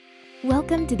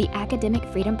Welcome to the Academic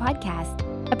Freedom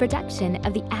Podcast, a production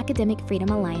of the Academic Freedom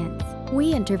Alliance.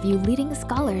 We interview leading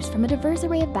scholars from a diverse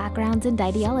array of backgrounds and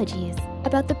ideologies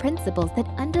about the principles that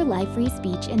underlie free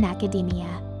speech in academia.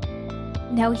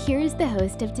 Now here's the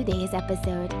host of today's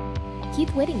episode,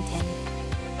 Keith Whittington.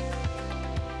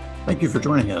 Thank you for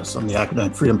joining us on the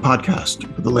Academic Freedom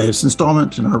Podcast for the latest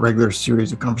installment in our regular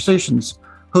series of conversations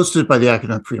hosted by the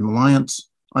Academic Freedom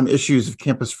Alliance on issues of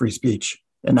campus free speech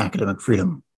and academic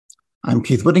freedom. I'm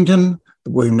Keith Whittington, the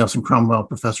William Nelson Cromwell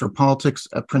Professor of Politics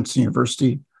at Princeton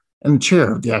University and the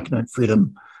chair of the Academic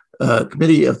Freedom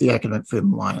Committee of the Academic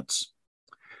Freedom Alliance.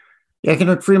 The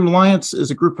Academic Freedom Alliance is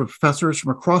a group of professors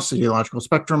from across the ideological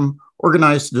spectrum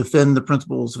organized to defend the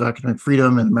principles of academic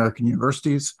freedom in American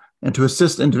universities and to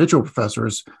assist individual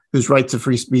professors whose rights of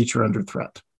free speech are under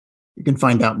threat. You can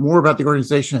find out more about the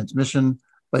organization and its mission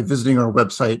by visiting our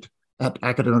website at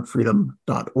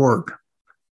academicfreedom.org.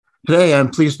 Today, I'm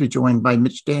pleased to be joined by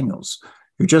Mitch Daniels,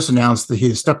 who just announced that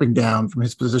he is stepping down from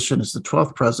his position as the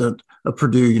 12th president of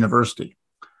Purdue University.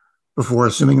 Before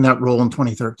assuming that role in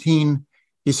 2013,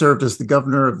 he served as the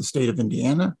governor of the state of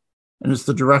Indiana and as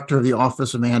the director of the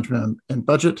Office of Management and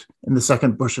Budget in the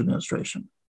second Bush administration.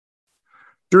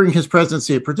 During his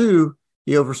presidency at Purdue,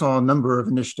 he oversaw a number of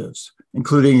initiatives,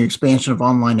 including expansion of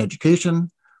online education,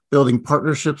 building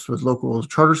partnerships with local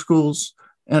charter schools,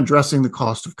 and addressing the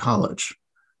cost of college.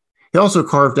 He also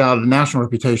carved out a national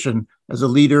reputation as a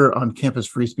leader on campus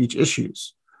free speech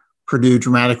issues. Purdue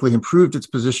dramatically improved its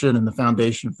position in the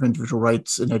Foundation for Individual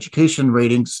Rights in Education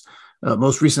ratings,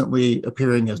 most recently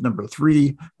appearing as number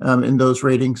 3 in those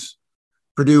ratings.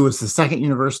 Purdue was the second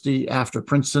university after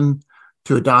Princeton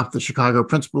to adopt the Chicago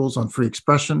Principles on Free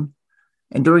Expression.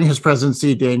 And during his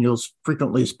presidency, Daniels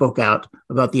frequently spoke out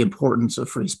about the importance of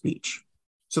free speech.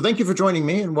 So thank you for joining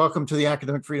me and welcome to the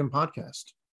Academic Freedom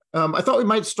Podcast. I thought we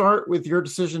might start with your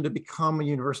decision to become a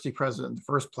university president in the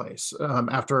first place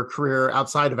after a career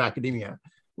outside of academia.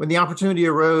 When the opportunity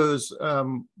arose,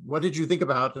 what did you think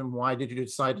about and why did you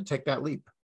decide to take that leap?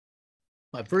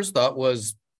 My first thought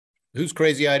was, whose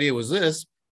crazy idea was this?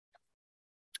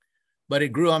 But it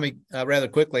grew on me rather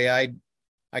quickly. I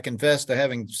confess to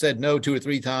having said no 2 or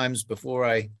 3 times before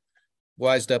I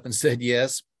wised up and said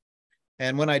yes.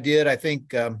 And when I did, I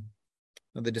think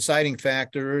the deciding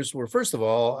factors were, first of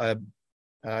all,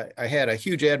 I had a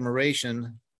huge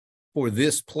admiration for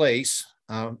this place,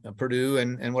 Purdue,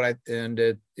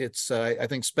 and it's I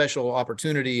think special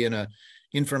opportunity in a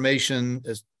information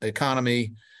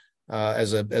economy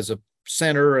as a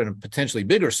center and a potentially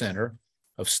bigger center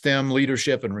of STEM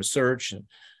leadership and research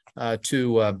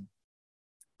to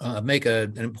make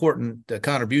an important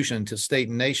contribution to state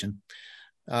and nation.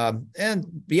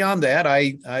 And beyond that,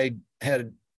 I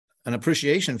had an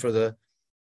appreciation for the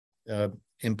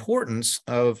importance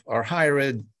of our higher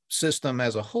ed system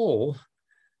as a whole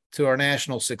to our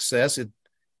national success.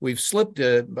 We've slipped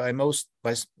by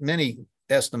many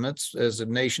estimates as a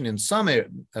nation in some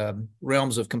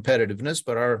realms of competitiveness,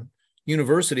 but our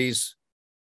universities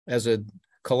as a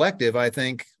collective, I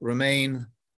think, remain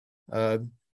the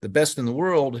best in the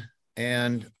world,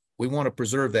 and we want to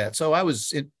preserve that. So I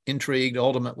was intrigued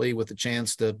ultimately with the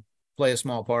chance to play a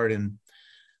small part in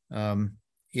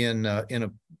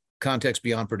a context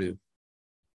beyond Purdue.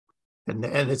 And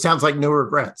it sounds like no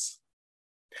regrets.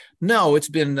 No, it's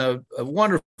been a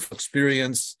wonderful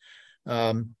experience,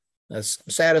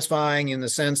 satisfying in the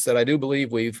sense that I do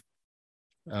believe we've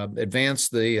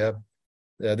advanced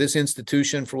this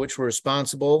institution for which we're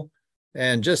responsible,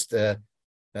 and just a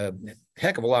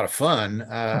heck of a lot of fun.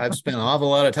 I've spent an awful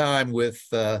lot of time with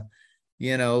 20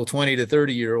 to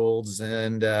 30-year-olds,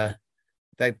 and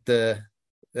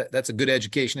that's a good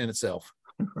education in itself.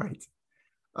 Right.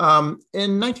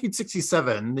 In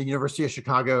 1967, the University of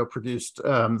Chicago produced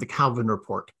the Calvin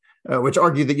Report, which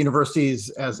argued that universities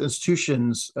as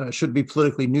institutions should be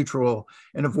politically neutral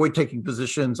and avoid taking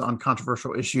positions on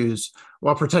controversial issues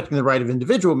while protecting the right of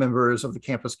individual members of the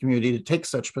campus community to take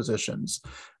such positions.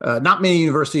 Not many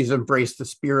universities embrace the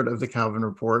spirit of the Calvin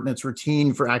Report, and it's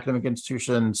routine for academic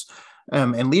institutions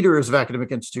and leaders of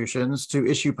academic institutions to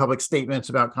issue public statements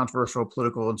about controversial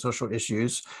political and social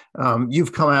issues.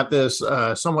 You've come at this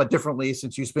somewhat differently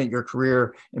since you spent your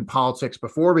career in politics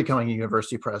before becoming a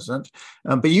university president.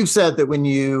 But you've said that when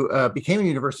you became a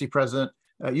university president,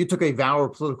 you took a vow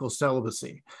of political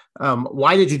celibacy.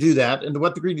 Why did you do that? And to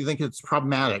what degree do you think it's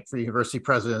problematic for university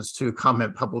presidents to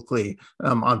comment publicly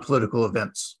on political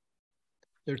events?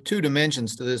 There are 2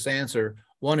 dimensions to this answer.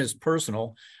 One is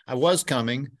personal. I was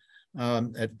coming,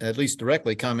 at least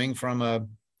directly coming from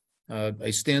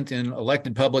a stint in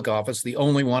elected public office, the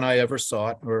only one I ever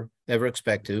sought or ever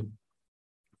expect to.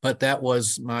 but that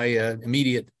was my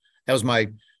that was my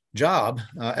job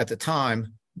at the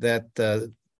time that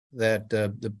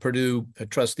the Purdue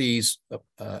trustees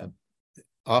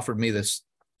offered me this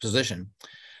position.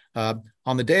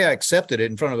 On the day I accepted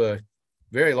it in front of a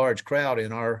very large crowd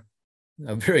in our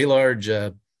very large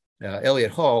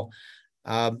Elliott Hall,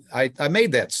 I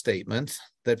made that statement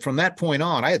that from that point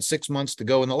on, I had 6 months to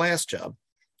go in the last job.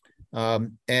 I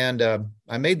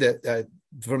made that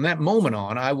from that moment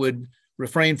on, I would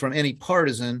refrain from any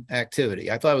partisan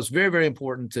activity. I thought it was very, very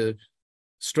important to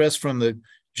stress from the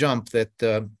jump that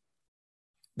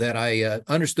that I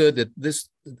understood that this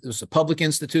was a public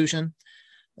institution,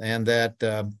 and that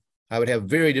I would have a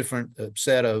very different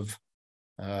set of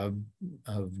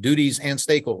duties and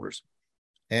stakeholders.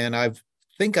 And I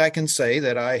think I can say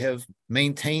that I have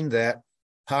maintained that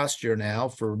posture now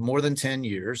for more than 10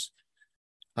 years.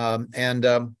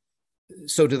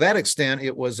 So to that extent,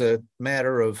 it was a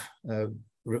matter of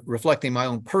reflecting my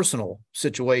own personal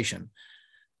situation.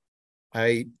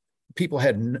 People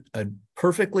had a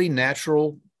perfectly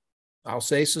natural, I'll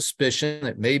say, suspicion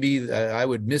that maybe I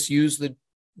would misuse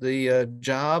the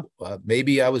job.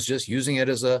 Maybe I was just using it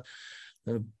as a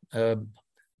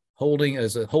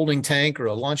holding tank or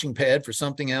a launching pad for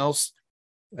something else.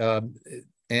 I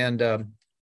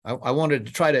wanted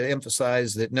to try to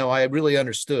emphasize that, no, I really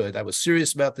understood. I was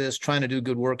serious about this, trying to do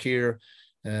good work here.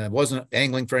 Wasn't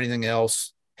angling for anything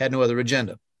else, had no other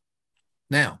agenda.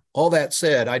 Now, all that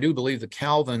said, I do believe the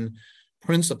Calvin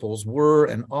principles were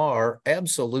and are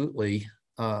absolutely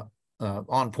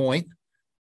on point.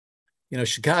 You know,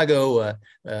 Chicago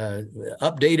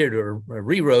updated or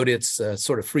rewrote its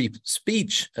sort of free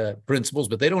speech principles,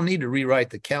 but they don't need to rewrite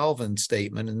the Calvin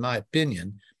statement, in my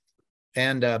opinion.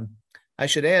 And I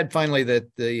should add finally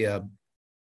that the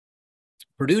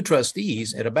Purdue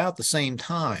trustees at about the same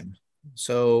time,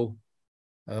 so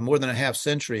more than a half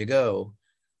century ago,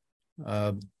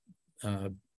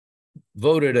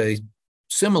 voted a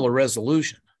similar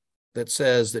resolution that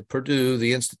says that Purdue,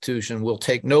 the institution, will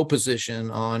take no position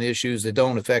on issues that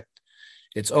don't affect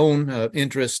its own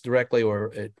interests directly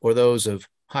or those of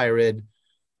higher ed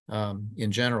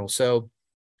in general. So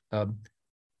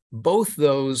both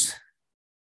those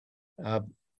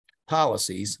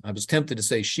policies, I was tempted to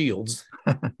say shields,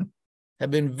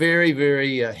 have been very,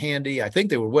 very handy. I think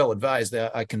they were well advised.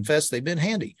 I confess they've been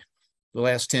handy the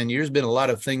last 10 years. Been a lot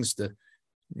of things that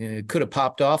could have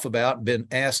popped off about, been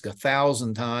asked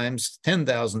 1,000 times,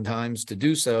 10,000 times to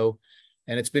do so.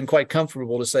 And it's been quite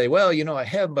comfortable to say, well, you know, I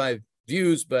have my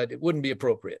views, but it wouldn't be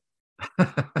appropriate.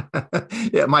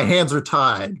 Yeah, my hands are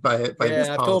tied by this policy.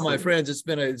 I've told my friends it's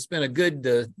been a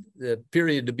good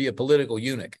period to be a political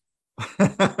eunuch.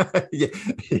 Yeah,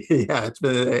 it's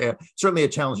been certainly a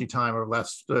challenging time over the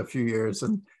last few years,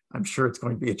 and I'm sure it's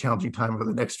going to be a challenging time over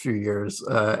the next few years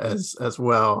as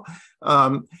well.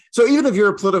 So even if you're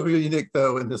a political eunuch,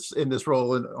 though, in this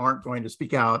role and aren't going to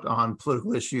speak out on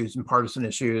political issues and partisan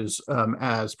issues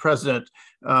as president,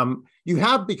 you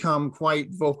have become quite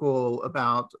vocal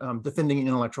about defending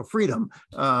intellectual freedom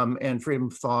and freedom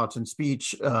of thought and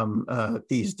speech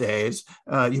these days.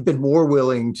 You've been more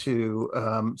willing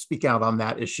to speak out on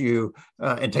that issue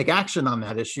and take action on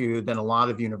that issue than a lot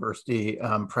of university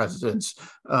presidents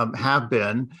have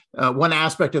been. One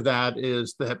aspect of that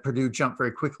is that Purdue jumped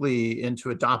very quickly into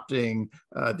adopting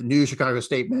the new Chicago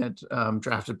statement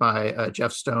drafted by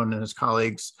Jeff Stone and his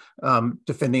colleagues,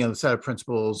 defending a set of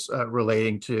principles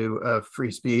relating to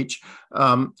free speech.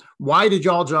 Why did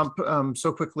y'all jump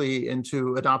so quickly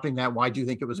into adopting that? Why do you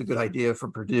think it was a good idea for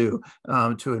Purdue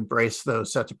to embrace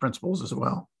those sets of principles as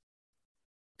well?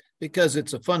 Because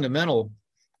it's a fundamental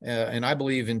and I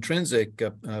believe intrinsic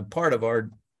part of our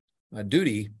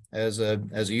duty as a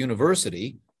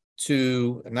university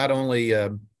to not only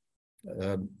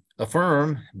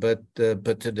affirm, but to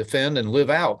defend and live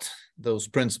out those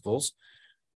principles.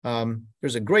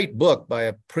 There's a great book by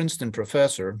a Princeton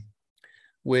professor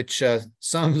which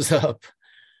sums up,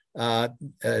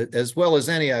 as well as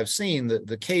any I've seen,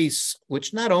 the case,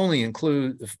 which not only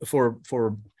include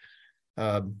for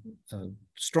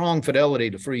strong fidelity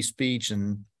to free speech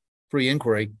and free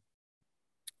inquiry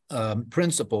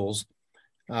principles,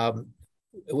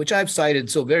 which I've cited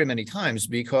so very many times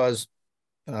because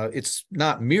it's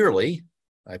not merely,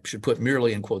 I should put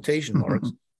merely in quotation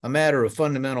marks, a matter of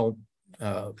fundamental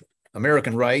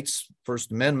American rights,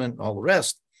 First Amendment, all the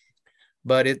rest,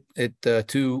 but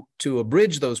to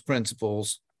abridge those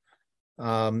principles,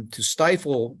 to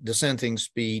stifle dissenting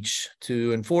speech,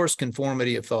 to enforce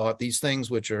conformity of thought, these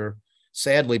things which are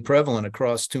sadly prevalent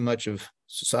across too much of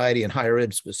society and higher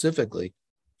ed specifically.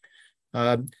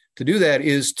 To do that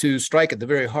is to strike at the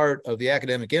very heart of the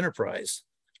academic enterprise.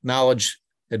 knowledge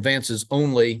advances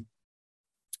only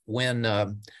when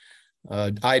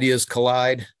ideas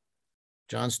collide.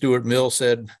 John Stuart Mill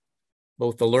said,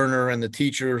 both the learner and the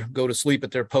teacher go to sleep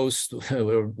at their posts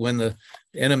when the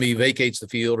enemy vacates the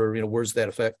field, or words to that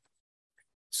effect.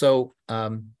 So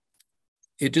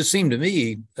it just seemed to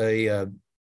me a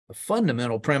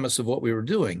fundamental premise of what we were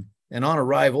doing. And on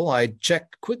arrival, I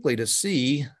checked quickly to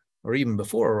see, or even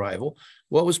before arrival,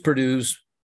 what was Purdue's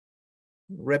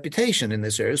reputation in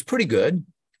this area. It was pretty good,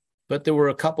 but there were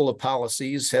a couple of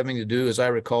policies having to do, as I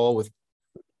recall, with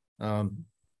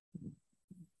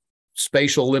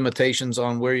spatial limitations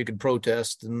on where you could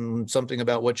protest and something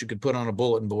about what you could put on a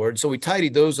bulletin board. So we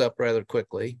tidied those up rather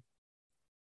quickly.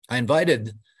 I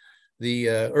invited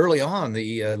early on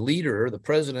the leader, the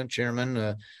president,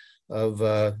 chairman of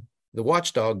the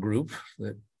watchdog group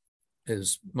that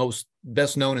is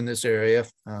best known in this area,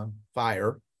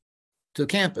 FIRE, to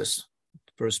campus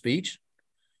for a speech.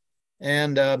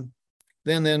 And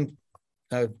then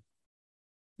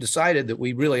decided that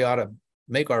we really ought to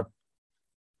make our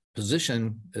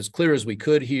position as clear as we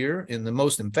could here in the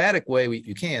most emphatic way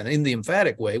you can, in the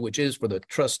emphatic way, which is for the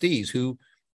trustees who,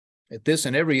 at this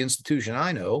and every institution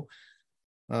I know,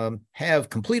 have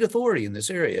complete authority in this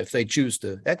area if they choose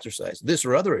to exercise this,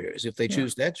 or other areas if they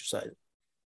choose to exercise it.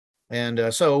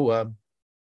 And so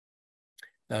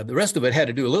the rest of it had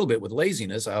to do a little bit with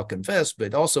laziness, I'll confess,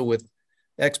 but also with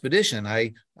expedition.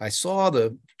 I saw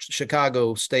the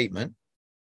Chicago statement,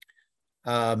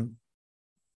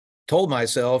 told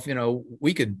myself,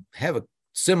 we could have a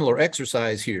similar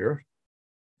exercise here,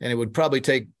 and it would probably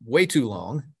take way too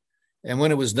long. And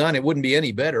when it was done, it wouldn't be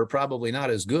any better, probably not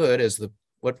as good as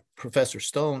what Professor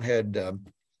Stone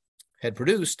had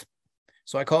produced.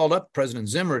 So I called up President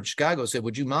Zimmer at Chicago, said,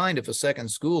 would you mind if a second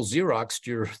school Xeroxed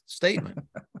your statement?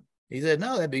 He said,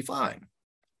 no, that'd be fine.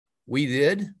 We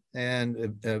did,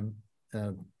 and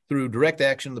through direct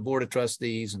action of the Board of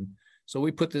Trustees. And so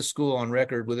we put this school on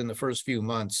record within the first few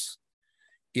months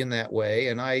in that way.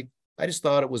 And I just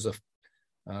thought it was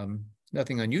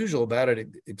nothing unusual about it,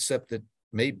 except that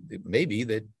maybe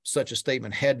that such a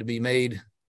statement had to be made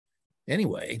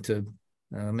anyway to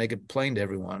make it plain to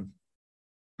everyone.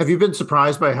 Have you been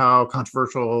surprised by how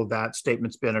controversial that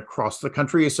statement's been across the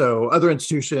country? So other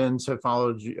institutions have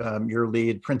followed your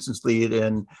lead, Princeton's lead,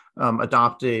 in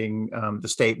adopting the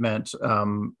statement.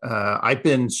 I've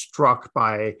been struck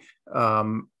by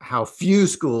how few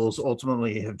schools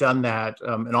ultimately have done that,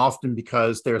 and often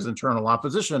because there's internal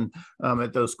opposition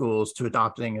at those schools to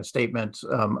adopting a statement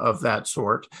of that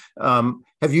sort.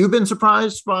 Have you been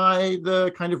surprised by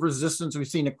the kind of resistance we've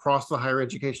seen across the higher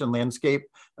education landscape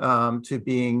to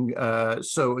being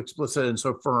so explicit and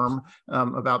so firm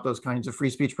about those kinds of free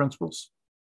speech principles?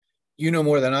 You know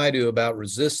more than I do about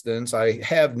resistance. I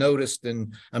have noticed,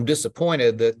 and I'm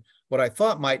disappointed that what I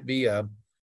thought might be a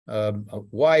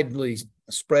widely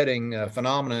spreading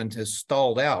phenomenon has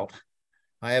stalled out.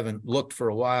 I haven't looked for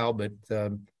a while, but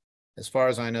as far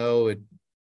as I know,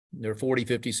 there are 40,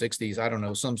 50, 60s, I don't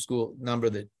know, some school number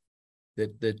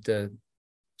that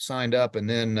signed up, and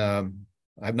then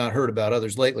I've not heard about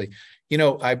others lately.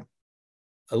 I'm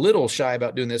a little shy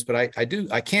about doing this, but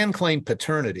I can claim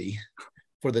paternity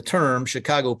for the term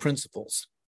Chicago principles.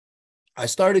 I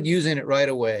started using it right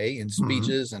away in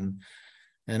speeches and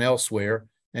elsewhere,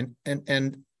 and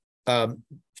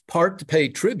part to pay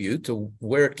tribute to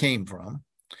where it came from,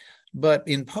 but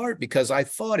in part because I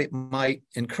thought it might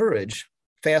encourage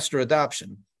faster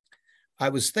adoption. I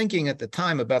was thinking at the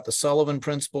time about the Sullivan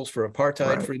principles for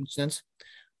apartheid, right, for instance,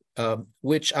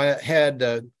 which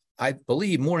had, I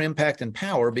believe, more impact and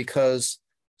power because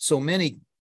so many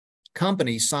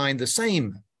companies signed the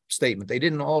same statement. They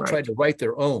didn't all try to write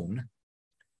their own.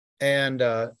 And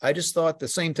I just thought the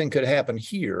same thing could happen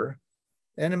here.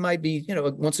 And it might be,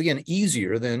 once again,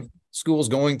 easier than schools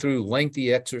going through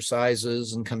lengthy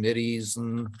exercises and committees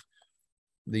and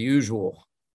the usual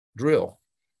drill.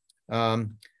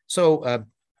 So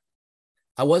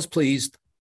I was pleased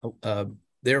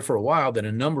there for a while that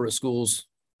a number of schools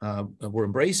were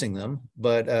embracing them.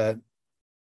 But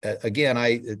again,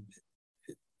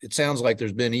 it sounds like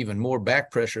there's been even more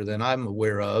back pressure than I'm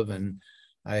aware of. And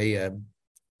I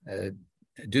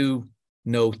do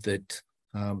note that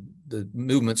the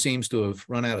movement seems to have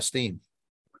run out of steam.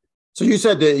 So you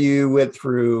said that you went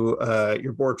through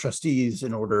your board of trustees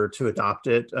in order to adopt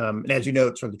it. And as you know,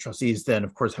 the trustees then,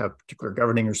 of course, have particular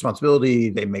governing responsibility.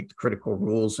 They make the critical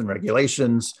rules and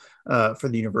regulations for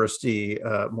the university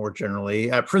more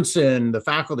generally. At Princeton, the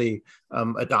faculty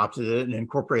adopted it and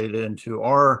incorporated it into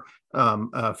our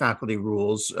faculty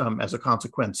rules as a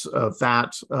consequence of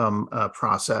that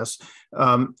process.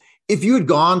 If you had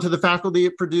gone to the faculty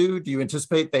at Purdue, do you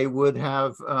anticipate they would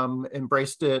have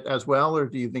embraced it as well, or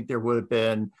do you think there would have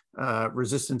been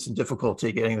resistance and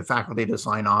difficulty getting the faculty to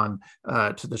sign on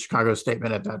to the Chicago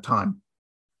Statement at that time?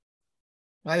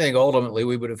 I think ultimately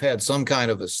we would have had some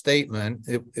kind of a statement.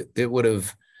 It would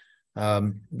have,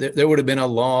 there would have been a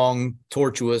long,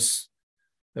 tortuous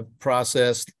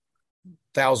process,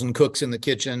 1,000 cooks in the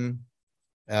kitchen.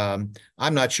 I'm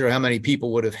not sure how many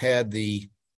people would have had the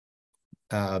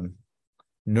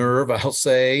nerve, I'll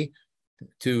say,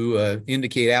 to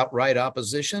indicate outright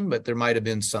opposition, but there might have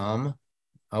been some.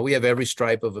 We have every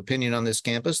stripe of opinion on this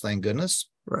campus, thank goodness.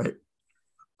 Right.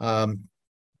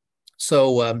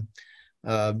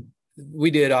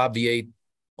 We did obviate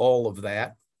all of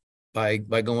that by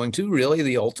going to really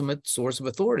the ultimate source of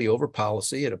authority over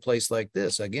policy at a place like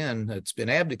this. Again, it's been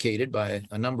abdicated by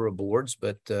a number of boards,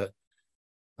 but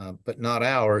not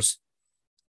ours.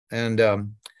 And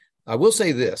I will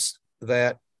say this,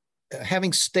 that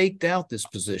having staked out this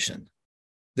position,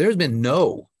 there's been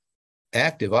no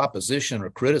active opposition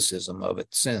or criticism of it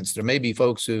since. There may be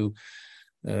folks who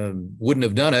wouldn't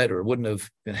have done it or wouldn't have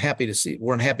been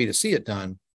weren't happy to see it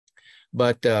done.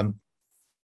 But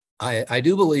I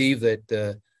do believe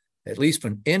that at least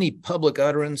from any public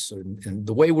utterance and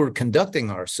the way we're conducting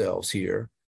ourselves here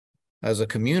as a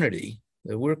community,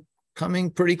 that we're coming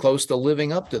pretty close to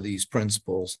living up to these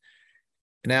principles.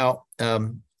 Now,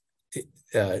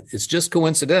 it's just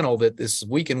coincidental that this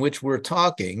week in which we're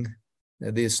talking,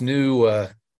 this new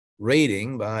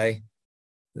rating by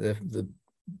the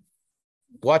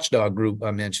watchdog group I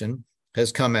mentioned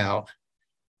has come out,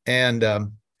 and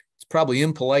it's probably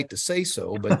impolite to say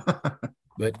so,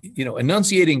 but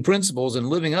enunciating principles and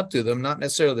living up to them, not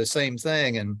necessarily the same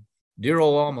thing. And dear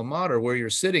old alma mater, where you're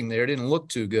sitting there, didn't look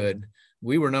too good.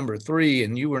 We were number 3,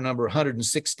 and you were number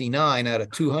 169 out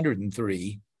of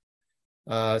 203.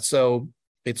 So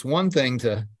it's one thing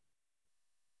to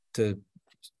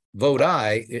vote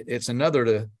aye. It's another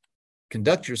to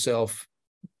conduct yourself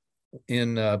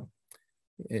in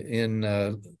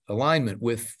alignment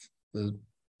with the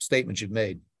statements you've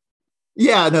made.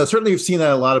 Yeah, no, certainly we've seen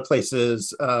that in a lot of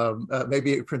places,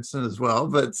 maybe at Princeton as well,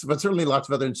 but certainly lots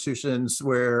of other institutions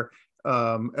where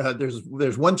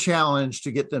there's one challenge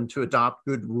to get them to adopt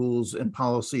good rules and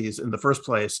policies in the first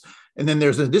place. And then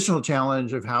there's an additional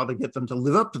challenge of how to get them to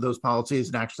live up to those policies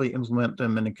and actually implement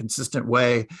them in a consistent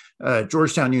way.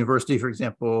 Georgetown University, for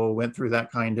example, went through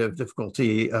that kind of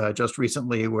difficulty just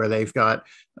recently, where they've got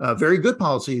very good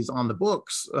policies on the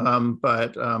books,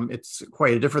 but it's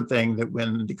quite a different thing that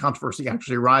when the controversy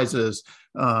actually arises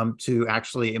to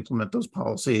actually implement those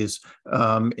policies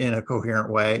in a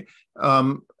coherent way.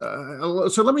 So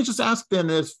let me just ask then,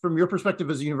 is from your perspective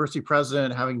as a university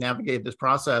president, having navigated this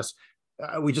process,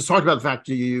 we just talked about the fact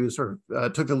that you sort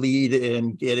of took the lead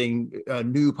in getting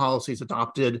new policies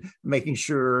adopted, making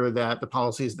sure that the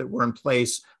policies that were in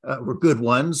place were good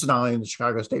ones, not only in the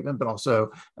Chicago Statement, but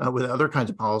also with other kinds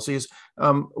of policies.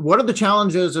 What are the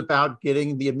challenges about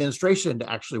getting the administration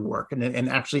to actually work and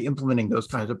actually implementing those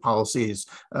kinds of policies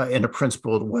in a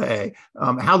principled way?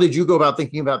 How did you go about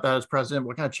thinking about that as president?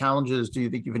 What kind of challenges do you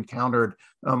think you've encountered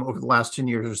over the last 10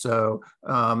 years or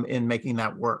so in making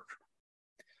that work?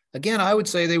 Again, I would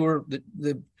say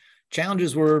the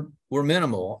challenges were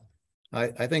minimal.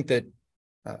 I think that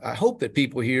I hope that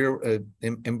people here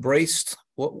embraced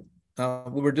what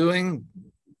we were doing,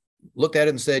 looked at it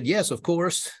and said, yes, of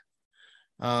course,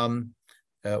 or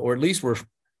at least were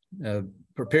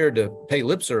prepared to pay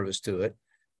lip service to it.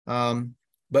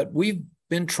 But we've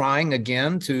been trying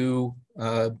again to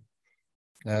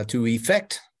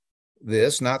effect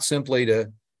this, not simply to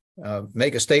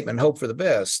make a statement and hope for the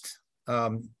best.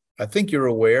 I think you're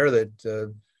aware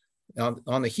that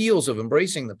on the heels of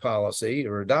embracing the policy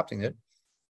or adopting it,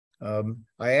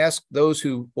 I asked those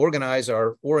who organize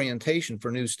our orientation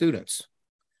for new students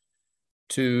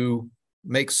to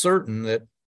make certain that,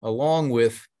 along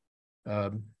with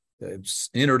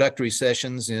introductory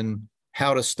sessions in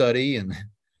how to study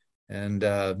and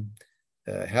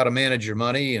how to manage your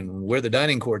money and where the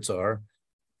dining courts are,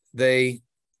 they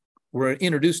were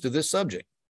introduced to this subject.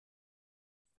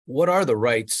 What are the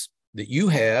rights that you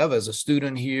have as a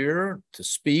student here to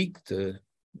speak, to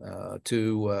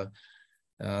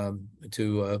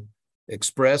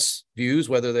express views,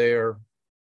 whether they are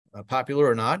popular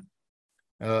or not?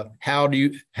 How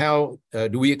do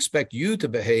we expect you to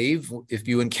behave if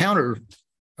you encounter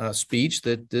speech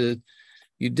that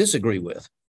you disagree with?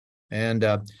 And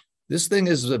this thing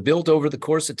is built over the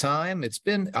course of time. It's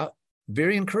been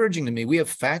very encouraging to me. We have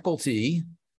faculty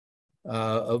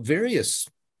of various,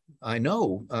 I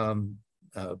know,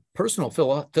 personal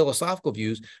philosophical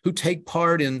views who take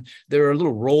part in their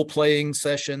little role-playing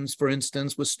sessions, for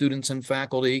instance, with students and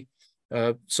faculty,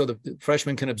 so the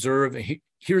freshmen can observe,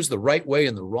 here's the right way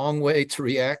and the wrong way to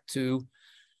react to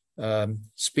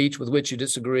speech with which you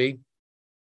disagree.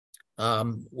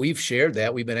 We've shared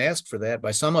that. We've been asked for that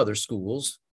by some other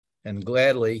schools and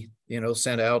gladly,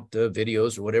 sent out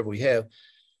videos or whatever we have.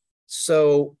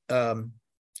 So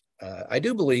I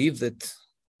do believe that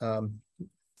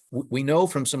we know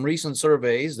from some recent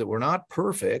surveys that we're not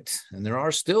perfect, and there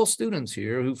are still students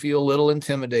here who feel a little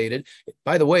intimidated.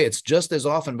 By the way, it's just as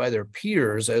often by their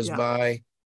peers as by,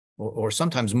 or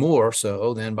sometimes more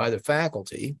so than by their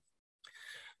faculty.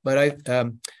 But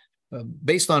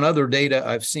based on other data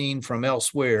I've seen from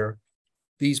elsewhere,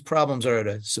 these problems are at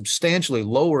a substantially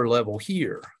lower level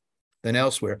here than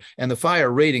elsewhere. And the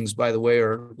FIRE ratings, by the way,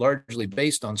 are largely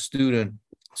based on student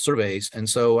surveys. And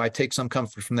so I take some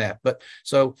comfort from that. But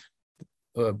so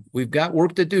we've got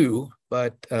work to do,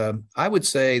 but I would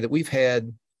say that we've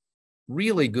had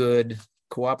really good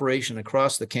cooperation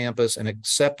across the campus and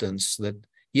acceptance that,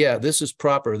 yeah, this is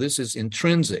proper. This is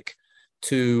intrinsic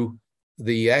to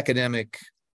the academic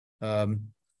and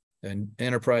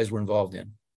enterprise we're involved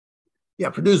in. Yeah,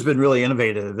 Purdue's been really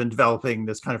innovative in developing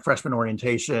this kind of freshman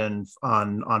orientation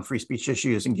on free speech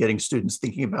issues and getting students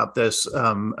thinking about this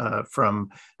from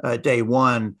day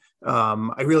one.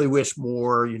 I really wish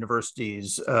more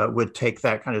universities would take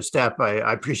that kind of step.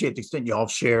 I appreciate the extent you all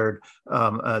shared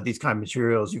these kind of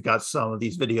materials. You've got some of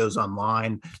these videos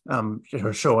online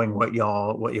showing what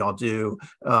y'all do.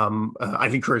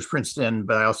 I've encouraged Princeton,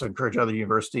 but I also encourage other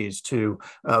universities to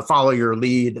follow your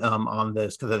lead on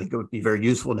this, because I think it would be very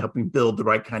useful in helping build the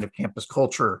right kind of campus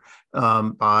culture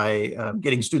by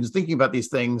getting students thinking about these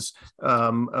things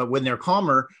when they're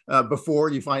calmer, before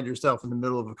you find yourself in the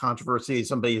middle of a controversy,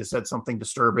 somebody has said something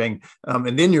disturbing,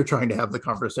 and then you're trying to have the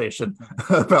conversation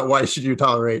about why should you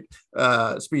tolerate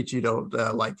speech you don't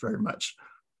like very much.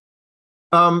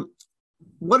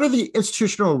 What are the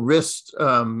institutional risks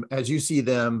as you see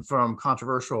them from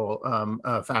controversial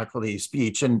faculty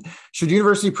speech? And should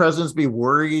university presidents be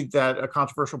worried that a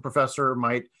controversial professor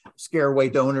might scare away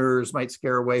donors, might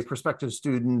scare away prospective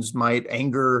students, might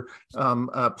anger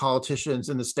politicians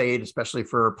in the state, especially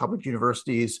for public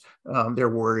universities? They're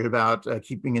worried about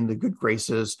keeping in the good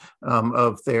graces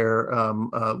of their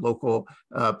local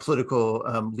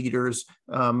political leaders.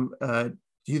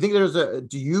 Do you think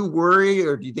do you worry,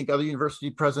 or do you think other university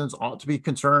presidents ought to be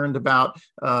concerned about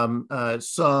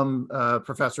some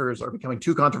professors are becoming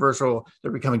too controversial,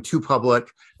 they're becoming too public,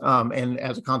 and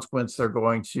as a consequence, they're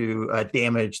going to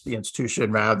damage the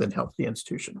institution rather than help the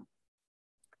institution?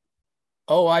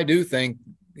 Oh, I do think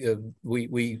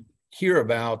we hear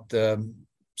about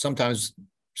sometimes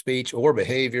speech or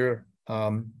behavior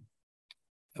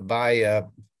by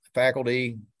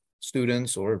faculty,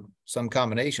 students, or some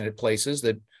combination at places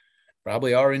that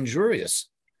probably are injurious.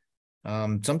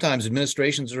 Sometimes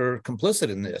administrations are complicit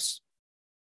in this.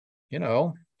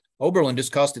 Oberlin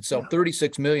just cost itself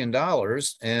 $36 million,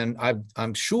 and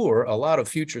I'm sure a lot of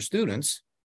future students,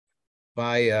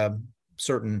 by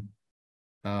certain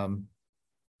the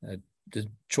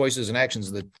choices and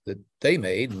actions that they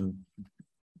made, and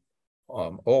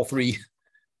all three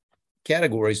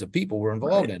categories of people were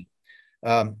involved in.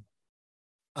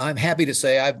 I'm happy to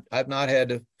say I've not had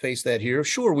to face that here.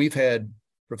 Sure, we've had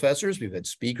professors, we've had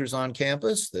speakers on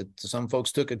campus that some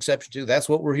folks took exception to. That's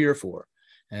what we're here for.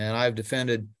 And I've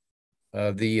defended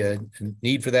the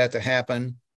need for that to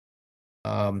happen.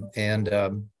 I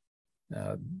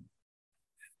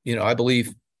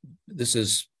believe this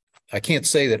is, I can't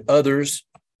say that others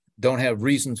don't have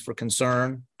reasons for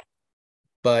concern,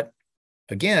 but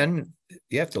again,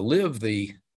 you have to live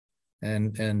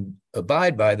and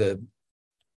abide by the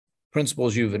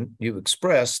principles you've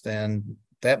expressed, and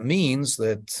that means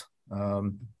that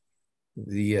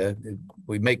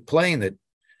we make plain that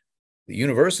the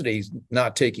university is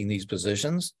not taking these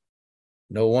positions.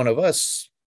 No one of us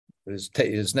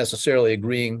is necessarily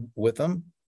agreeing with them,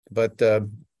 but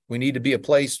we need to be a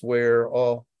place where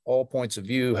all points of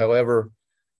view, however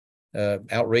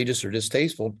outrageous or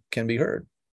distasteful, can be heard.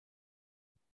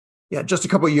 Yeah, just a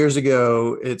couple of years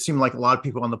ago, it seemed like a lot of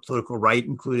people on the political right,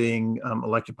 including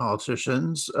elected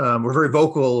politicians, were very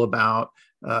vocal about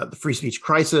the free speech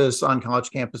crisis on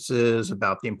college campuses,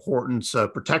 about the importance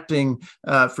of protecting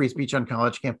free speech on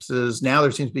college campuses. Now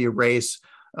there seems to be a race,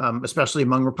 especially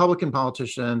among Republican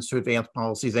politicians, to advance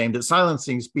policies aimed at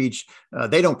silencing speech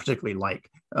they don't particularly like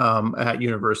at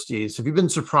universities. Have you been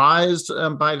surprised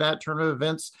by that turn of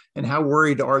events? And how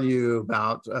worried are you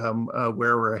about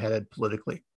where we're headed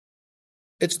politically?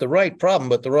 It's the right problem,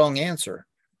 but the wrong answer.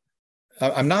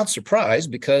 I'm not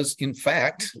surprised because, in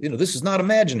fact, this is not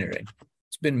imaginary.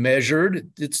 It's been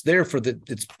measured. It's there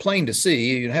it's plain to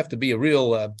see. You have to be a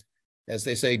real, as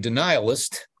they say,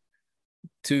 denialist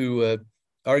to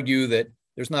argue that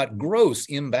there's not gross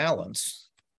imbalance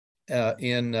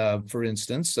for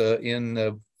instance, in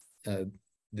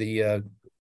the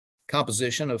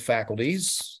composition of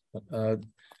faculties, that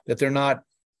they're not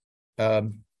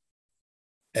at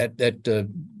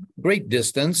great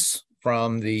distance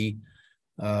from the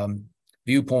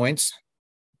viewpoints,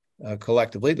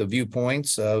 collectively, the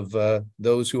viewpoints of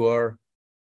those who are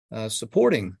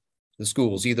supporting the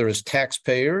schools, either as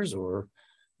taxpayers or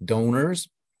donors.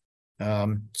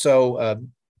 So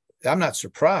I'm not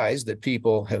surprised that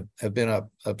people have been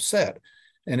upset.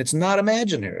 And it's not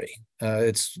imaginary.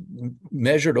 It's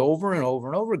measured over and over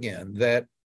and over again that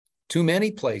too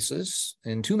many places,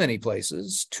 too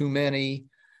many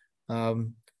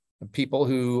people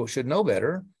who should know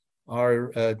better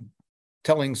are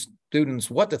telling students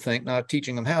what to think, not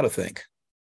teaching them how to think.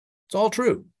 It's all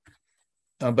true.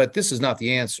 But this is not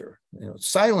the answer.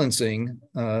 Silencing,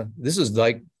 this is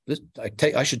like,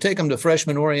 I should take them to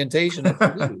freshman orientation.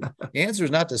 The answer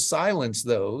is not to silence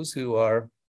those who are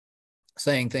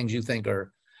saying things you think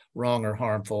are wrong or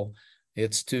harmful.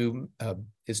 It's to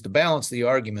balance the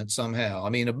argument somehow. I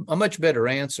mean, a much better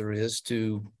answer is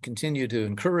to continue to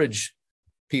encourage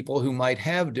people who might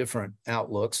have different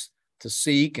outlooks to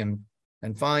seek and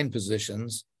find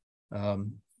positions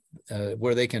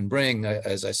where they can bring,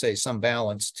 as I say, some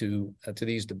balance to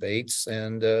these debates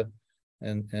and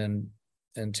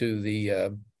to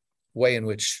the way in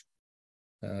which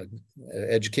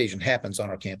education happens on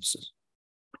our campuses.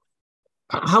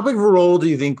 How big of a role do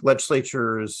you think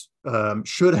legislatures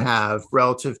should have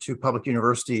relative to public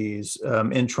universities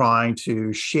in trying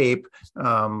to shape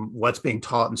what's being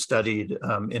taught and studied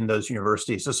in those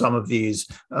universities? So some of these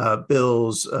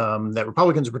bills that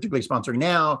Republicans are particularly sponsoring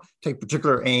now take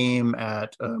particular aim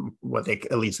at what they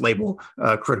at least label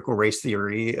critical race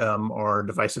theory or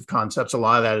divisive concepts. A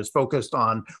lot of that is focused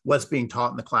on what's being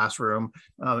taught in the classroom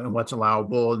and what's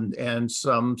allowable. And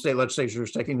some state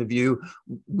legislatures taking the view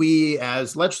we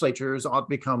as legislatures ought to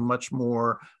become much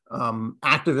more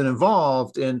active and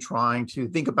involved in trying to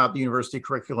think about the university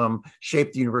curriculum,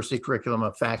 shape the university curriculum,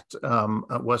 affect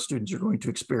what students are going to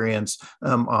experience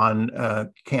on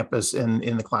campus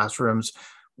in the classrooms.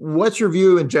 What's your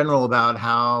view in general about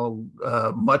how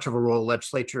much of a role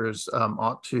legislatures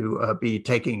ought to be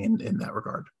taking in that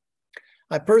regard?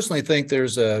 I personally think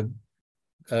there's a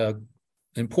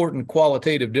important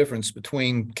qualitative difference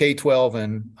between K-12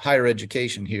 and higher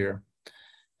education here.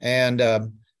 And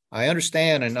I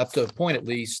understand, and up to a point at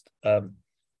least,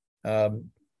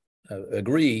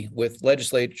 agree with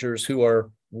legislatures who are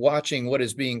watching what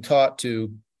is being taught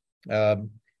to, 8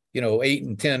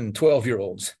 and 10 and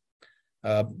 12-year-olds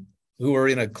who are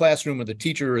in a classroom where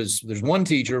there's one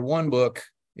teacher, one book,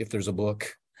 if there's a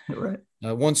book, right,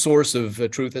 one source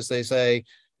of truth, as they say,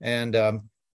 and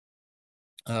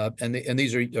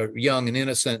these are young and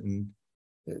innocent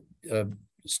and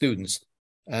students.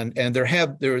 And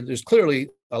there's clearly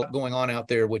a lot going on out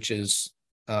there, which is,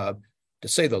 to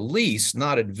say the least,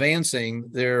 not advancing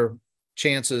their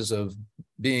chances of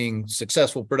being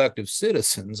successful, productive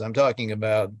citizens. I'm talking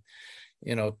about,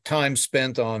 time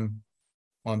spent on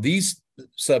these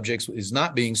subjects is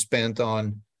not being spent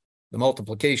on the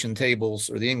multiplication tables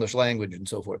or the English language and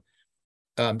so forth.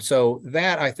 So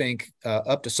that, I think,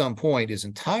 up to some point is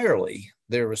entirely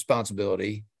their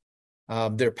responsibility.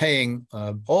 They're paying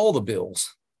all the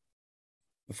bills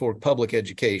for public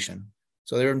education.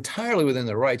 So they're entirely within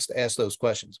their rights to ask those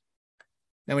questions.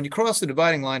 Now, when you cross the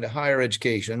dividing line to higher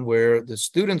education, where the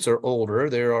students are older,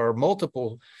 there are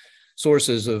multiple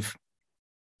sources of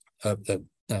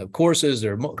courses.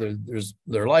 There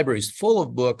are libraries full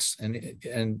of books,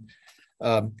 and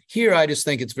here I just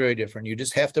think it's very different. You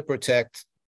just have to protect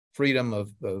freedom of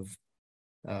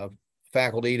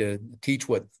faculty to teach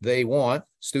what they want.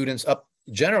 Students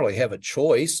generally have a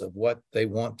choice of what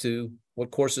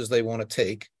courses they want to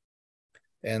take.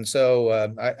 And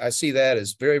so I see that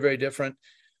as very, very different.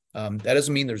 That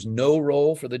doesn't mean there's no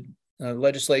role for the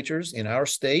legislatures in our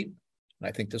state.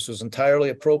 I think this was entirely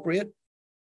appropriate.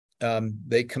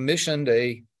 They commissioned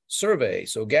a survey.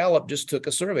 So Gallup just took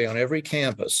a survey on every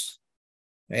campus,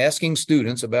 asking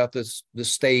students about the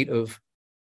state of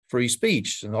free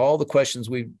speech and all the questions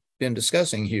we've been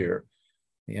discussing here.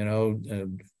 Do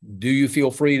you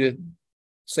feel free to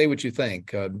say what you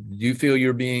think? Do you feel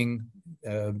you'll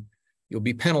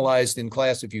be penalized in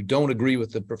class if you don't agree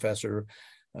with the professor?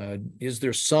 Is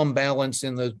there some balance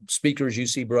in the speakers you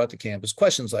see brought to campus?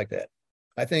 Questions like that.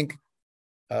 I think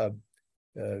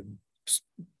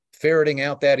ferreting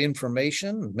out that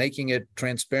information, making it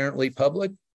transparently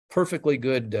public, perfectly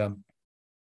good,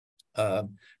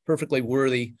 perfectly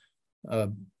worthy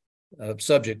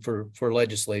subject for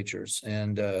legislatures.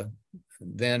 And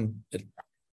then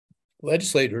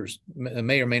legislators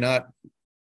may or may not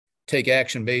take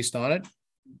action based on it.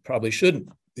 Probably shouldn't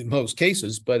in most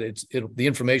cases, but the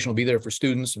information will be there for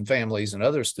students and families and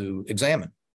others to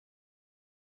examine.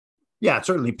 Yeah, it's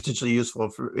certainly potentially useful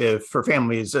for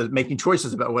families making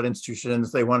choices about what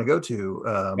institutions they want to go to.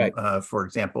 Right. For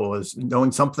example, is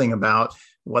knowing something about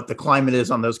what the climate is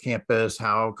on those campus,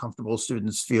 how comfortable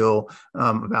students feel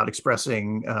about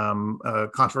expressing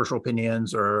controversial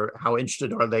opinions, or how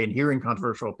interested are they in hearing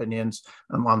controversial opinions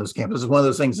on those campuses. One of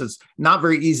those things that's not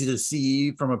very easy to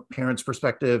see from a parent's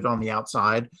perspective on the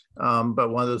outside,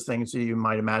 but one of those things that you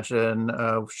might imagine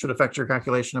should affect your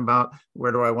calculation about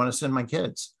where do I want to send my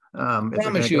kids. I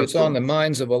promise you it's on the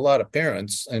minds of a lot of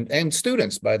parents and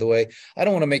students, by the way. I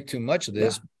don't want to make too much of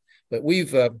this, but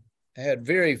we've had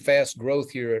very fast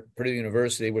growth here at Purdue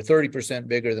University. We're 30%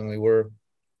 bigger than we were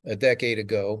a decade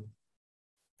ago.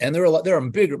 And there are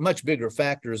much bigger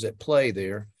factors at play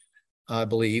there, I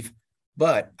believe.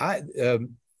 But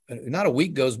not a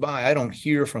week goes by, I don't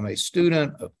hear from a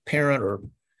student, a parent, or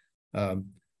a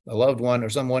loved one, or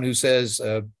someone who says,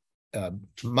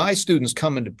 my students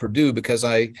come into Purdue because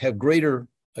I have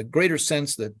a greater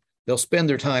sense that they'll spend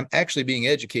their time actually being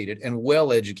educated and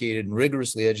well educated and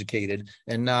rigorously educated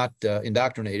and not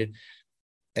indoctrinated.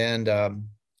 And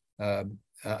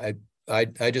I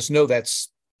just know that's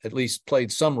at least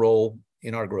played some role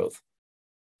in our growth.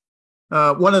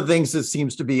 One of the things that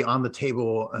seems to be on the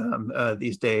table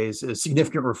these days is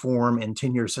significant reform in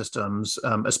tenure systems,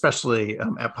 especially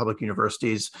at public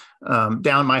universities. Down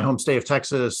in my home state of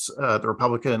Texas, the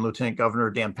Republican Lieutenant Governor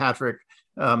Dan Patrick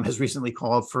has recently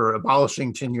called for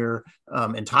abolishing tenure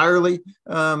entirely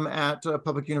at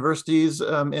public universities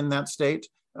in that state.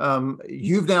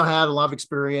 You've now had a lot of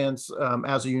experience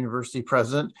as a university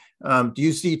president. Do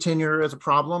you see tenure as a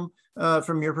problem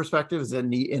from your perspective? Is it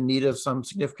in need of some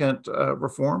significant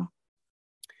reform?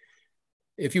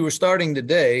 If you were starting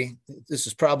today, this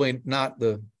is probably not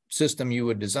the system you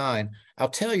would design. I'll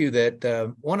tell you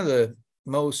that one of the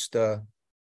most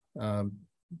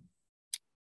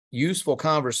useful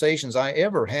conversations I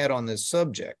ever had on this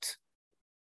subject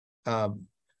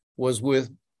was with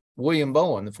William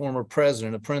Bowen, the former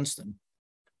president of Princeton,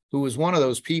 who was one of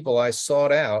those people I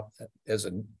sought out as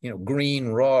a green,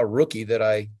 raw rookie that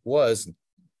I was, and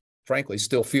frankly,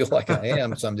 still feel like I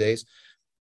am some days,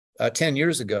 10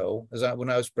 years ago when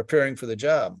I was preparing for the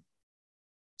job.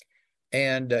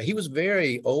 And he was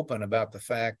very open about the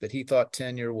fact that he thought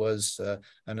tenure was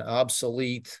an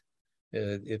obsolete,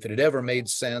 if it had ever made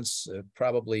sense,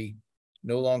 probably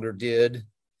no longer did.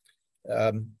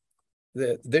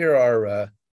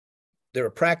 There are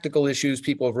practical issues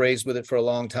people have raised with it for a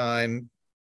long time.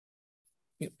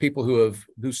 People who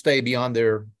stay beyond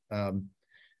their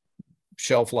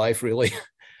shelf life, really.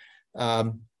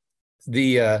 To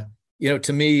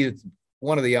me,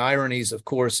 one of the ironies, of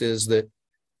course, is that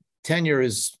tenure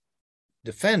is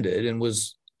defended and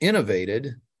was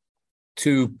innovated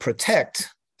to protect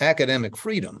academic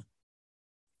freedom.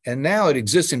 And now it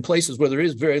exists in places where there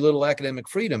is very little academic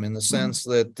freedom, in the sense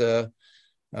that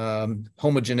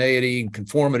homogeneity and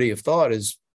conformity of thought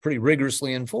is pretty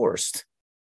rigorously enforced.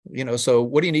 So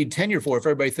what do you need tenure for if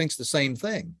everybody thinks the same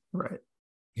thing? Right.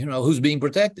 Who's being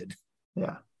protected?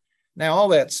 Yeah. Now, all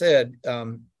that said,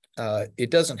 it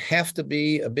doesn't have to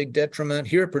be a big detriment.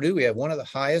 Here at Purdue, we have one of the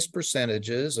highest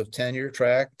percentages of tenure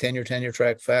track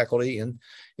faculty in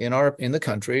the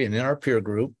country and in our peer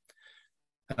group.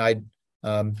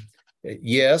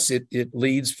 Yes, it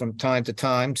leads from time to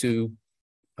time to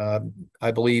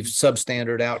I believe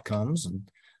substandard outcomes,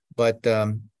 but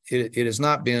it has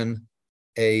not been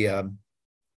a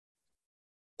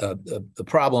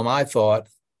problem I thought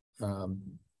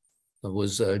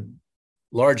was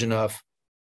large enough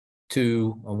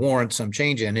to warrant some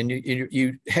change in. And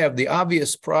you have the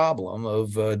obvious problem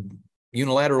of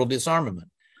unilateral disarmament.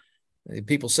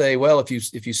 People say, well, if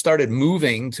you started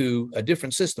moving to a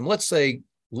different system, let's say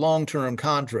long-term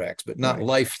contracts, but not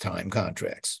lifetime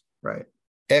contracts, right?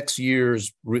 X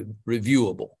years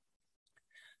reviewable,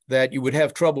 that you would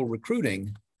have trouble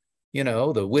recruiting, the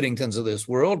Whittingtons of this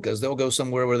world, because they'll go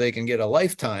somewhere where they can get a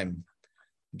lifetime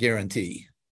guarantee.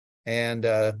 And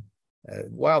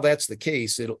while that's the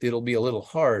case, it'll be a little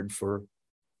hard for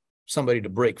somebody to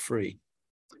break free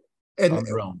on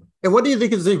their own. And what do you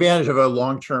think is the advantage of a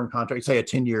long-term contract, say a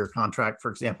 10-year contract,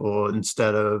 for example,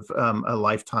 instead of a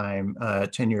lifetime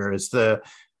tenure?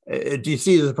 Do you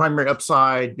see the primary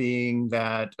upside being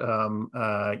that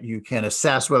you can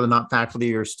assess whether or not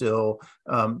faculty are still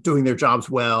doing their jobs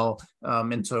well,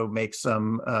 and so make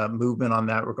some movement on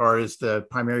that regard? Is the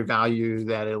primary value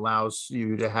that it allows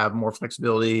you to have more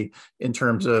flexibility in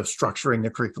terms of structuring the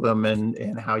curriculum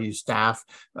and how you staff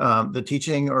the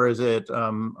teaching, or is it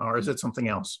something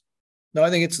else? No, I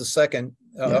think it's the second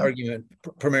argument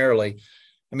primarily.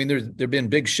 I mean, there've been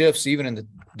big shifts even in the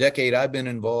decade I've been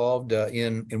involved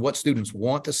in what students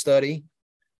want to study.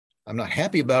 I'm not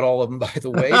happy about all of them, by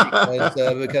the way,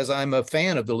 because I'm a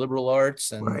fan of the liberal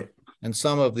arts and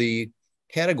some of the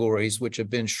categories which have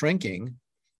been shrinking.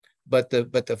 But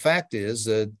the fact is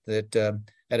that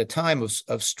at a time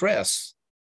of stress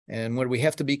and when we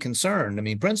have to be concerned, I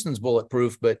mean, Princeton's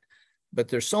bulletproof, but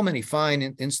there's so many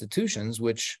fine institutions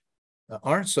which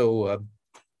aren't so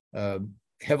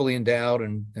heavily endowed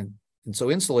and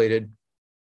so insulated,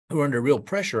 who are under real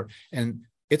pressure. And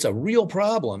it's a real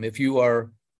problem if you are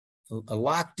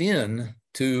locked in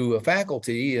to a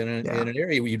faculty in an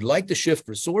area where you'd like to shift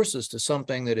resources to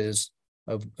something that is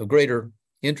of greater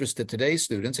interest to today's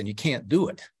students, and you can't do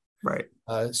it. Right.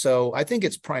 So I think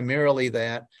it's primarily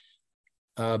that.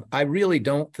 I really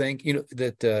don't think,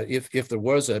 that if there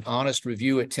was an honest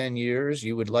review at 10 years,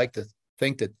 you would like to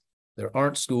think that there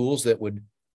aren't schools that would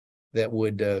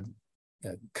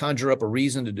conjure up a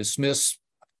reason to dismiss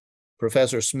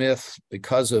Professor Smith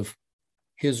because of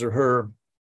his or her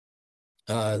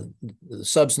the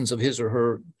substance of his or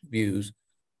her views.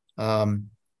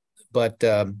 But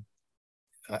that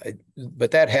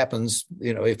happens.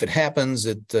 If it happens,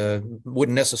 it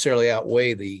wouldn't necessarily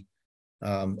outweigh the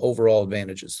overall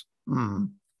advantages.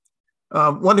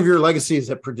 One of your legacies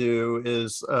at Purdue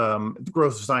is the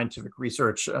growth of scientific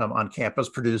research on campus.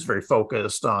 Purdue is very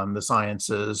focused on the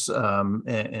sciences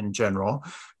in general.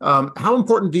 How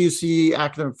important do you see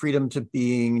academic freedom to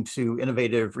being to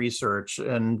innovative research?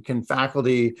 And can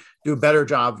faculty do a better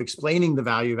job of explaining the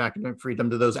value of academic freedom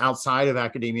to those outside of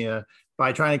academia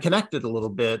by trying to connect it a little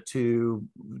bit to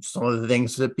some of the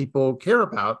things that people care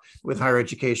about with higher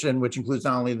education, which includes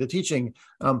not only the teaching,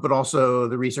 but also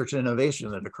the research and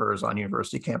innovation that occurs on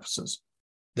university campuses?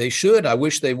 They should. I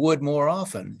wish they would more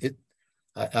often.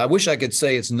 I wish I could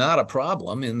say it's not a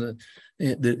problem that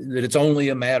it's only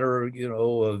a matter,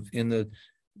 of in the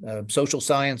social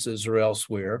sciences or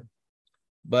elsewhere.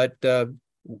 But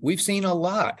we've seen a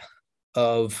lot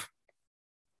of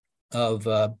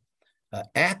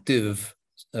active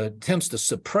attempts to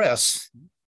suppress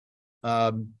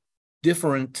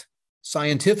different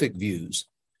scientific views.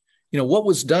 What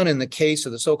was done in the case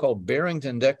of the so-called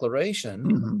Barrington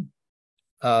Declaration,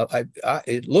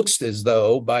 it looks as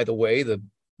though, by the way, the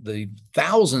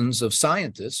thousands of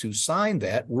scientists who signed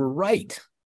that were right.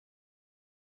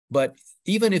 But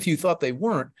even if you thought they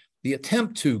weren't, the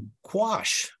attempt to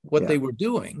quash what they were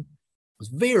doing was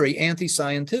very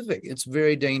anti-scientific. It's a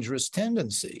very dangerous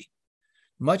tendency.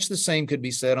 Much the same could be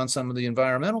said on some of the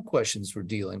environmental questions we're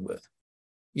dealing with.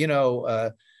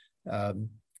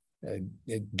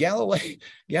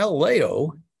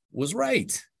 Galileo was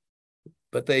right,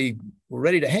 but they were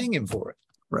ready to hang him for it.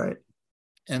 Right.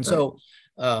 And so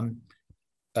I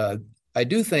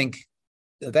do think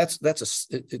that's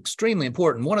extremely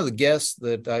important. One of the guests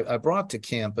that I brought to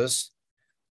campus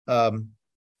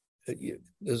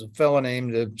is a fellow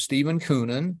named Stephen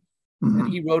Koonin. And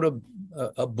he wrote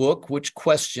a book which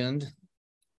questioned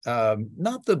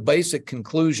not the basic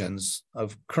conclusions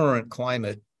of current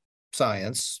climate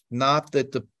science, not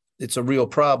that it's a real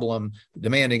problem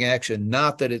demanding action,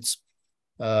 not that it's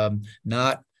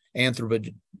not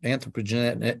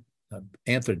anthropogenetic.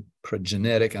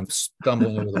 I'm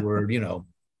stumbling over the word,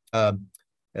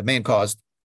 man-caused.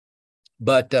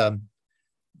 But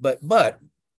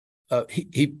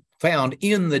he found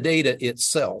in the data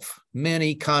itself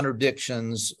many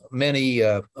contradictions, many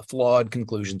flawed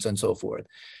conclusions, and so forth.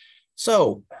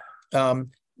 So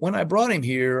when I brought him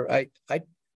here, I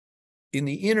in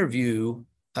the interview,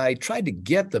 I tried to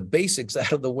get the basics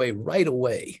out of the way right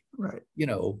away. Right.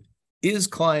 Is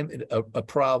climate a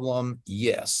problem?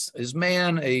 Yes. Is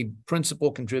man a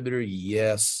principal contributor?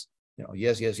 Yes.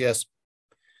 Yes.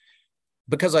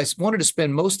 Because I wanted to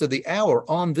spend most of the hour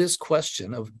on this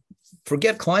question of,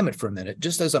 forget climate for a minute,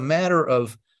 just as a matter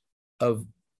of the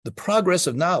progress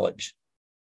of knowledge.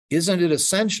 Isn't it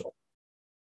essential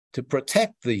to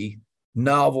protect the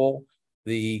novel,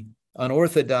 the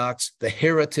unorthodox, the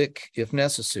heretic, if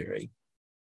necessary,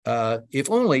 if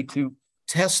only to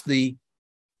test the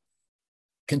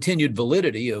continued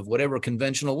validity of whatever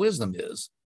conventional wisdom is?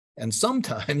 And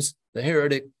sometimes the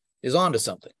heretic is onto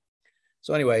something.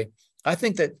 So anyway, I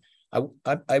think that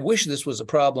I wish this was a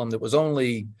problem that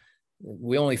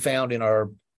we only found in our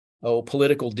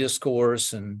political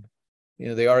discourse and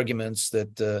the arguments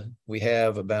that we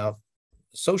have about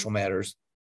social matters,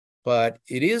 but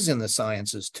it is in the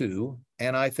sciences too,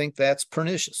 and I think that's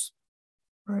pernicious.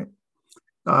 Right.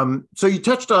 So you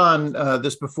touched on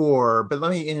this before, but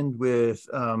let me end with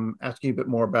asking you a bit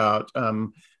more about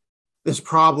this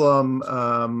problem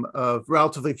of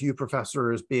relatively few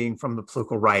professors being from the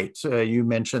political right. You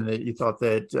mentioned that you thought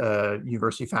that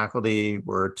university faculty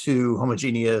were too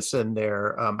homogeneous in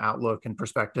their outlook and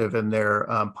perspective and their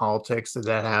politics,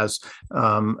 that has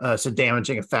some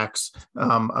damaging effects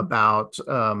about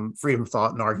freedom of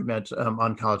thought and argument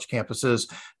on college campuses.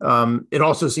 It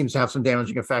also seems to have some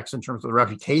damaging effects in terms of the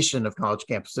reputation of college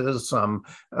campuses. Some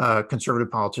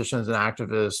conservative politicians and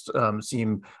activists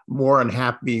seem more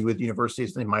unhappy with universities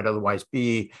than they might otherwise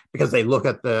be because they look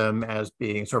at them as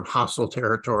being sort of hostile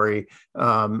territory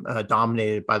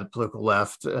dominated by the political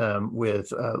left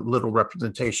with little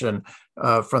representation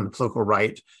from the political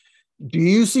right. Do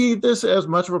you see this as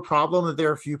much of a problem that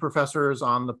there are few professors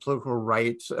on the political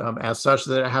right as such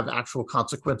that have actual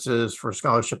consequences for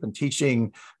scholarship and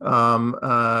teaching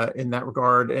in that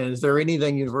regard? And is there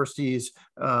anything universities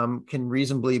can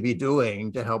reasonably be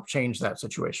doing to help change that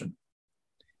situation?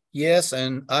 Yes,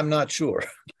 and I'm not sure.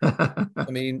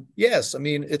 Yes,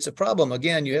 it's a problem.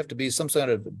 Again, you have to be some sort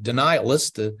of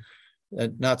denialist to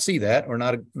not see that or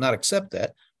not accept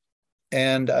that.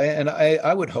 And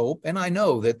I would hope, and I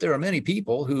know that there are many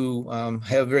people who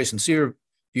have very sincere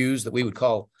views that we would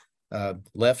call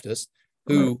leftist,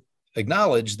 who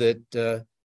acknowledge that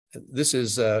this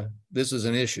is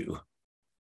an issue.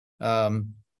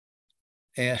 And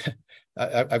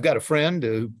I've got a friend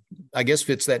who I guess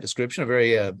fits that description, a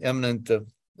very eminent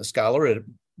scholar at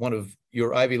one of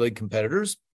your Ivy League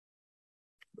competitors.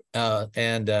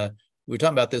 And we were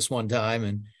talking about this one time,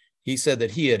 and he said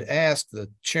that he had asked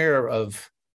the chair of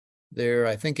their,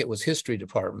 I think it was history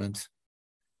department,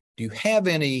 do you have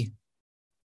any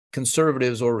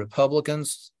conservatives or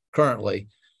Republicans currently?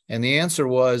 And the answer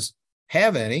was,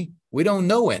 have any? We don't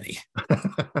know any.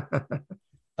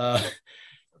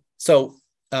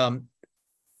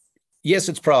 Yes,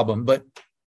 it's a problem, but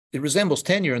it resembles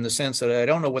tenure in the sense that I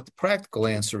don't know what the practical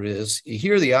answer is. You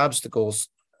hear the obstacles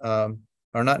are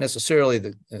not necessarily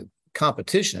the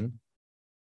competition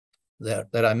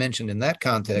that I mentioned in that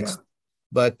context,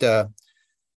 but the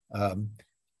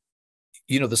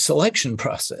selection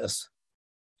process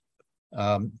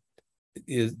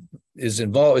is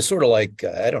involved. It's sort of like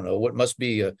I don't know what must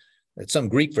be at some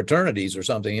Greek fraternities or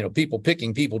something. People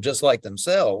picking people just like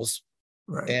themselves.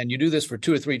 Right. And you do this for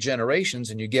 2 or 3 generations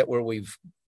and you get where we've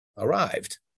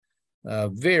arrived.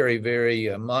 Very,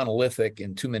 very monolithic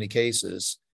in too many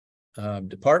cases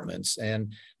departments.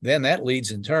 And then that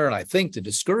leads in turn, I think, to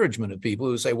discouragement of people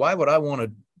who say, why would I want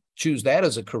to choose that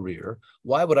as a career?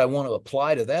 Why would I want to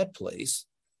apply to that place?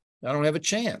 I don't have a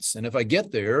chance. And if I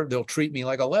get there, they'll treat me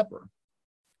like a leper.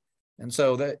 And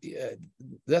so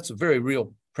that's a very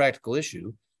real practical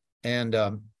issue. And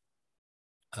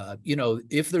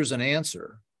if there's an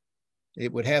answer,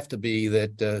 it would have to be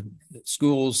that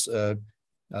schools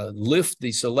lift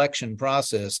the selection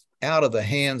process out of the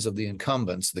hands of the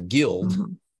incumbents, the guild,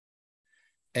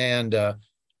 and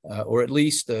or at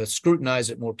least scrutinize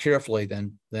it more carefully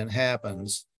than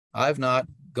happens. I've not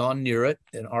gone near it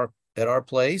at our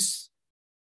place,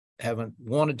 haven't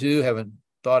wanted to, haven't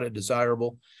thought it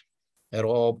desirable at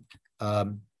all. But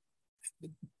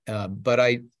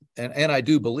I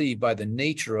do believe by the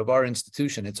nature of our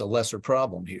institution, it's a lesser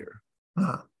problem here.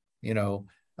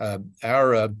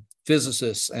 Our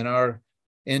physicists and our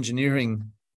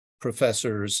engineering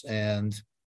professors and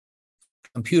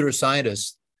computer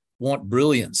scientists want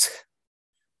brilliance.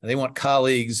 They want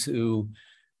colleagues who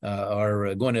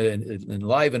are going to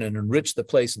enliven and enrich the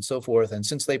place and so forth. And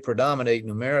since they predominate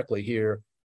numerically here,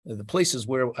 the places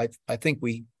where I think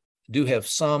we do have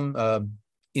some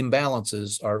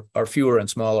imbalances are fewer and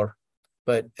smaller.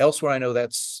 But elsewhere, I know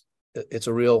it's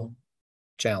a real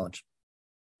challenge.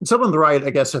 Some on the right,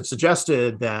 I guess, have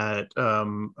suggested that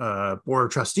board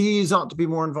of trustees ought to be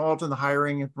more involved in the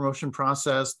hiring and promotion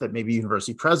process, that maybe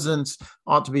university presidents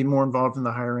ought to be more involved in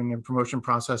the hiring and promotion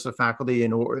process of faculty,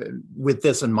 and with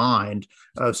this in mind,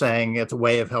 of saying it's a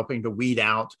way of helping to weed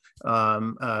out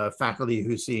faculty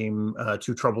who seem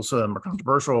too troublesome or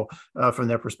controversial from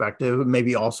their perspective,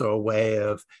 maybe also a way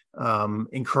of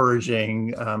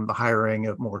encouraging the hiring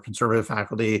of more conservative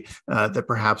faculty that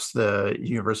perhaps the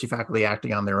university faculty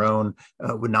acting on their own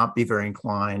would not be very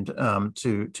inclined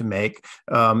to make.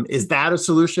 Is that a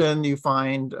solution you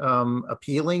find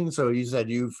appealing? So you said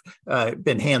you've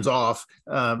been hands-off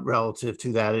relative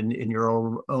to that in your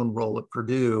own role at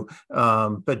Purdue,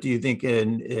 but do you think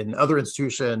in other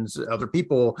institutions, other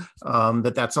people,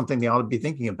 that's something they ought to be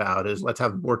thinking about, is let's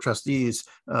have board trustees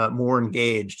more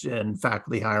engaged in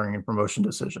faculty hiring and promotion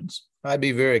decisions? I'd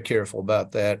be very careful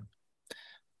about that.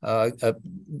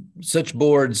 Such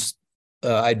boards,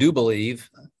 I do believe,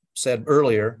 said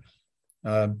earlier,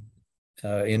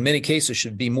 in many cases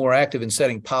should be more active in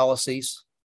setting policies,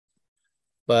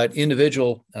 but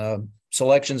individual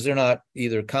selections, they're not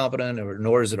either competent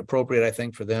nor is it appropriate, I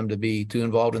think, for them to be too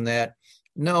involved in that.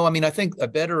 No, I mean, I think a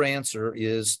better answer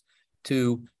is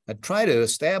to try to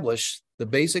establish the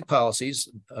basic policies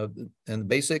and the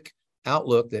basic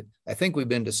outlook that I think we've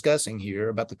been discussing here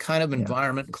about the kind of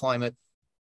environment and climate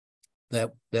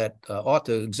that ought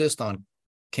to exist on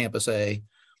Campus A.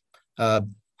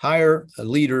 Hire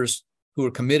leaders who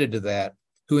are committed to that,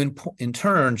 who in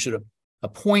turn should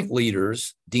appoint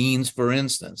leaders, deans, for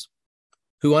instance,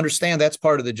 who understand that's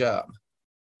part of the job,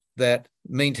 that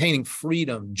maintaining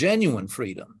freedom, genuine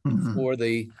freedom for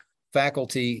the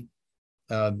faculty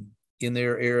in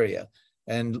their area,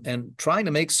 and trying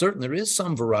to make certain there is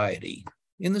some variety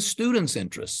in the students'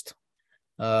 interest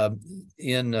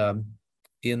in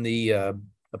the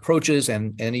approaches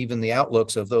and even the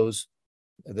outlooks of those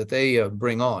that they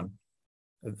bring on.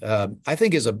 I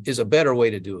think is a better way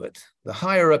to do it. The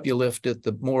higher up you lift it,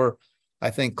 the more,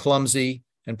 I think, clumsy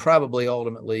and probably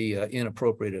ultimately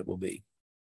inappropriate it will be.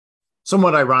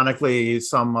 Somewhat ironically,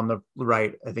 some on the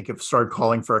right, I think, have started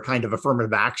calling for a kind of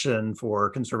affirmative action for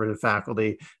conservative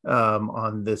faculty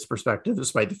on this perspective,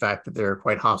 despite the fact that they're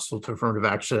quite hostile to affirmative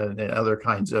action in other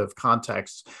kinds of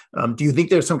contexts. Do you think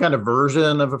there's some kind of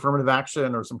version of affirmative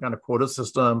action or some kind of quota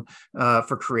system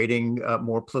for creating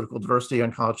more political diversity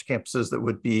on college campuses that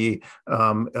would be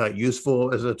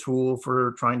useful as a tool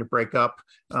for trying to break up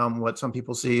what some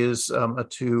people see as a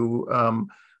too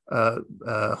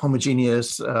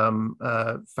homogeneous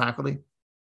faculty?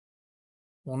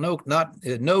 Well, no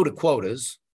to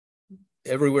quotas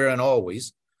everywhere and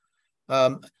always.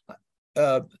 I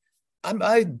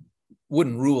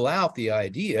wouldn't rule out the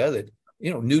idea that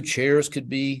new chairs could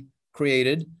be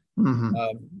created,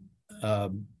 and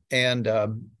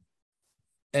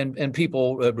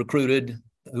people recruited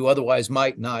who otherwise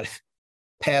might not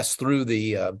pass through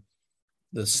the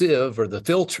sieve or the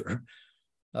filter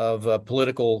of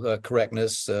political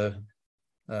correctness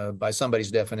by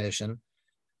somebody's definition.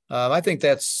 I think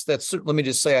that's let me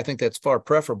just say, I think that's far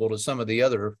preferable to some of the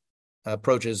other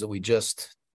approaches that we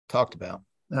just talked about.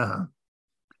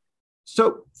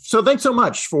 So thanks so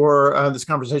much for this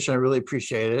conversation. I really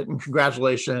appreciate it. And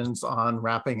congratulations on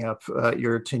wrapping up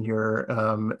your tenure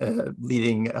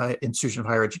leading institution of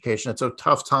higher education. It's a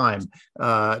tough time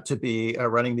to be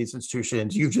running these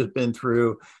institutions. You've just been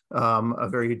through a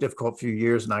very difficult few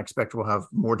years, and I expect we'll have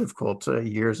more difficult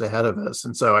years ahead of us.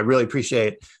 And so I really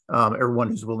appreciate everyone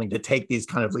who's willing to take these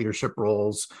kind of leadership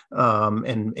roles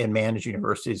and manage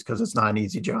universities, because it's not an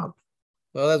easy job.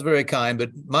 Well, that's very kind,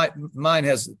 but mine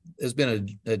has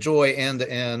been a joy end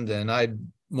to end, and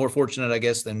I'm more fortunate, I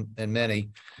guess, than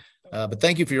many. But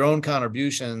thank you for your own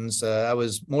contributions. I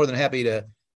was more than happy to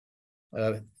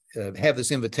have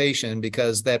this invitation,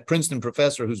 because that Princeton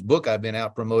professor whose book I've been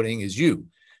out promoting is you.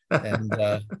 And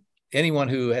anyone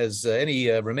who has any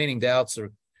remaining doubts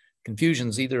or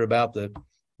confusions either about the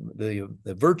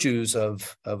virtues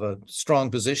of a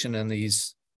strong position in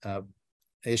these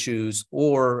issues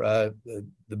or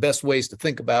the best ways to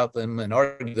think about them and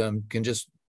argue them, can just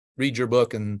read your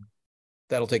book and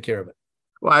that'll take care of it.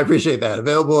 Well, I appreciate that.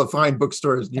 Available at fine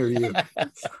bookstores near you.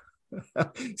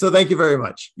 So thank you very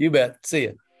much. You bet. See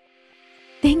you.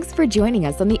 Thanks for joining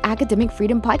us on the Academic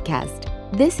Freedom Podcast.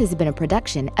 This has been a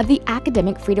production of the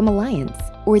Academic Freedom Alliance,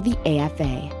 or the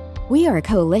AFA. We are a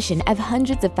coalition of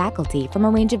hundreds of faculty from a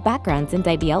range of backgrounds and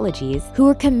ideologies who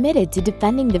are committed to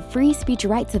defending the free speech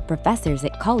rights of professors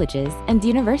at colleges and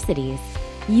universities.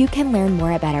 You can learn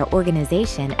more about our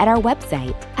organization at our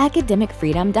website,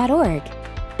 academicfreedom.org.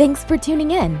 Thanks for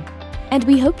tuning in, and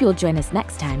we hope you'll join us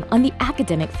next time on the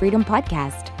Academic Freedom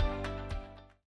Podcast.